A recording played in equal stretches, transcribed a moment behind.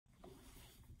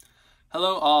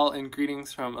Hello all and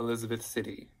greetings from Elizabeth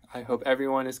City. I hope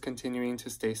everyone is continuing to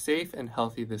stay safe and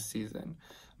healthy this season.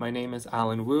 My name is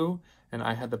Alan Wu, and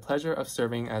I had the pleasure of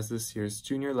serving as this year's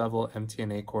junior level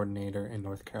MTNA coordinator in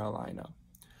North Carolina.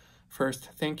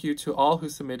 First, thank you to all who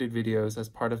submitted videos as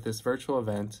part of this virtual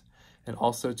event, and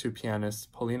also to pianists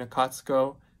Paulina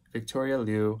Kotsko, Victoria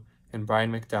Liu, and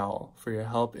Brian McDowell for your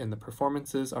help in the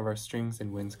performances of our strings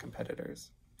and winds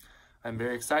competitors. I'm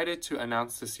very excited to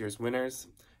announce this year's winners.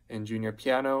 In junior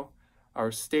piano,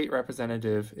 our state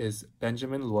representative is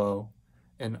Benjamin Luo,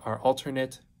 and our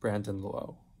alternate, Brandon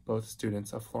Luo, both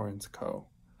students of Florence Co.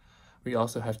 We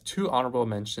also have two honorable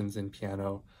mentions in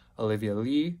piano, Olivia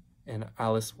Lee and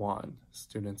Alice Wan,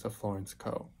 students of Florence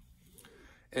Co.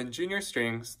 In junior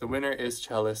strings, the winner is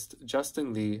cellist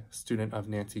Justin Lee, student of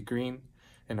Nancy Green,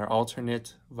 and our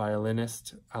alternate,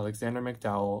 violinist Alexander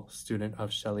McDowell, student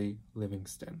of Shelley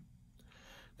Livingston.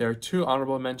 There are two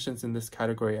honorable mentions in this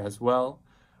category as well,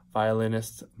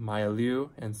 violinists Maya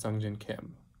Liu and Sungjin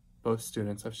Kim, both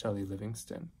students of Shelley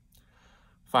Livingston.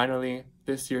 Finally,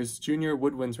 this year's junior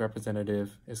woodwinds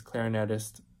representative is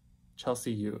clarinetist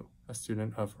Chelsea Yu, a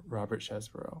student of Robert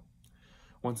Chesborough.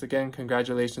 Once again,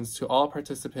 congratulations to all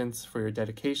participants for your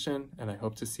dedication, and I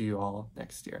hope to see you all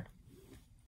next year.